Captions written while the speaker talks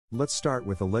Let's start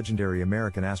with the legendary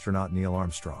American astronaut Neil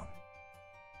Armstrong,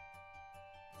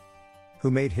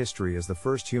 who made history as the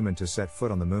first human to set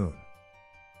foot on the moon.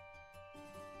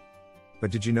 But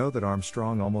did you know that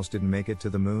Armstrong almost didn't make it to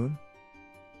the moon?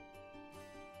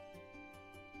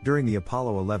 During the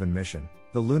Apollo 11 mission,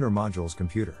 the lunar module's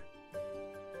computer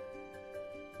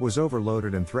was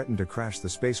overloaded and threatened to crash the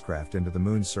spacecraft into the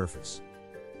moon's surface.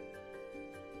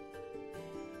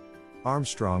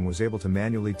 Armstrong was able to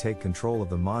manually take control of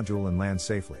the module and land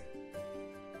safely.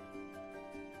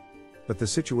 But the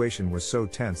situation was so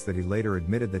tense that he later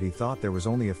admitted that he thought there was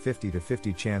only a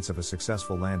 50-50 chance of a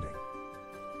successful landing.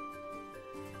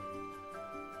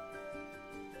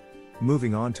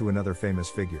 Moving on to another famous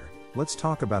figure, let's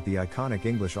talk about the iconic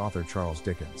English author Charles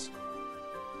Dickens.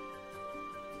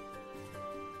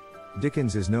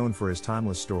 Dickens is known for his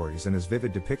timeless stories and his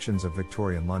vivid depictions of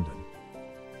Victorian London.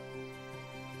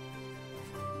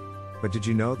 But did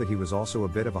you know that he was also a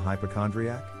bit of a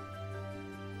hypochondriac?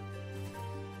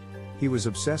 He was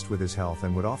obsessed with his health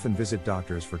and would often visit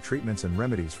doctors for treatments and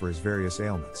remedies for his various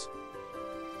ailments.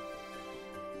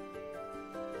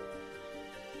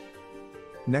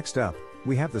 Next up,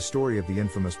 we have the story of the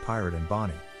infamous pirate Anne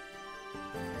Bonny,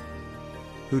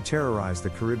 who terrorized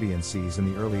the Caribbean seas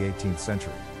in the early 18th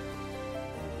century.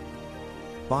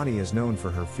 Bonny is known for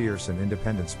her fierce and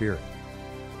independent spirit.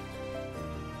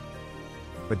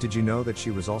 But did you know that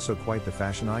she was also quite the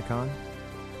fashion icon?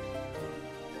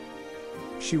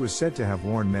 She was said to have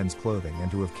worn men's clothing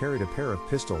and to have carried a pair of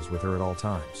pistols with her at all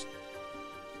times,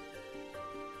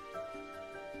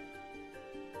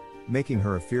 making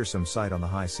her a fearsome sight on the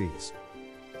high seas.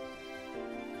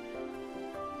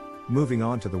 Moving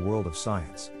on to the world of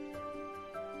science,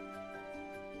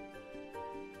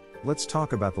 let's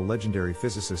talk about the legendary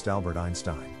physicist Albert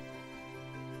Einstein,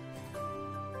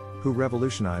 who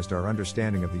revolutionized our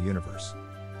understanding of the universe.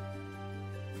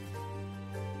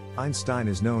 Einstein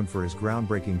is known for his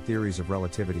groundbreaking theories of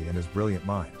relativity and his brilliant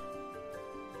mind.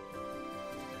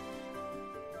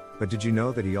 But did you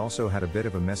know that he also had a bit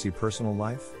of a messy personal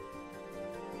life?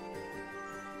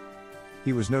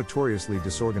 He was notoriously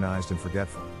disorganized and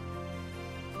forgetful,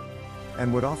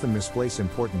 and would often misplace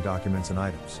important documents and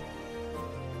items.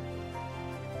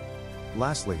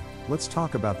 Lastly, let's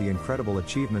talk about the incredible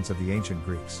achievements of the ancient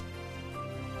Greeks,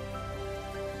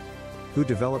 who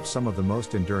developed some of the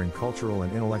most enduring cultural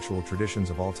and intellectual traditions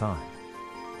of all time.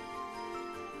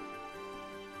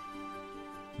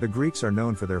 The Greeks are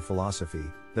known for their philosophy,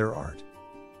 their art,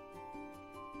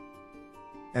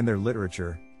 and their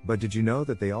literature, but did you know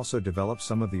that they also developed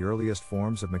some of the earliest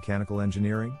forms of mechanical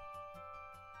engineering?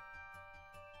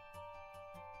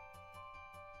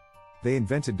 They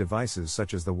invented devices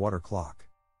such as the water clock,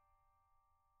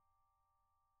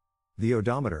 the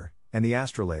odometer, and the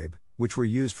astrolabe, which were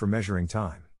used for measuring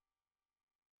time,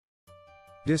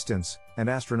 distance, and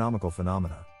astronomical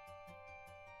phenomena.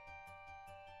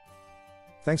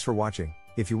 Thanks for watching.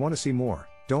 If you want to see more,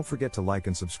 don't forget to like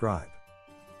and subscribe.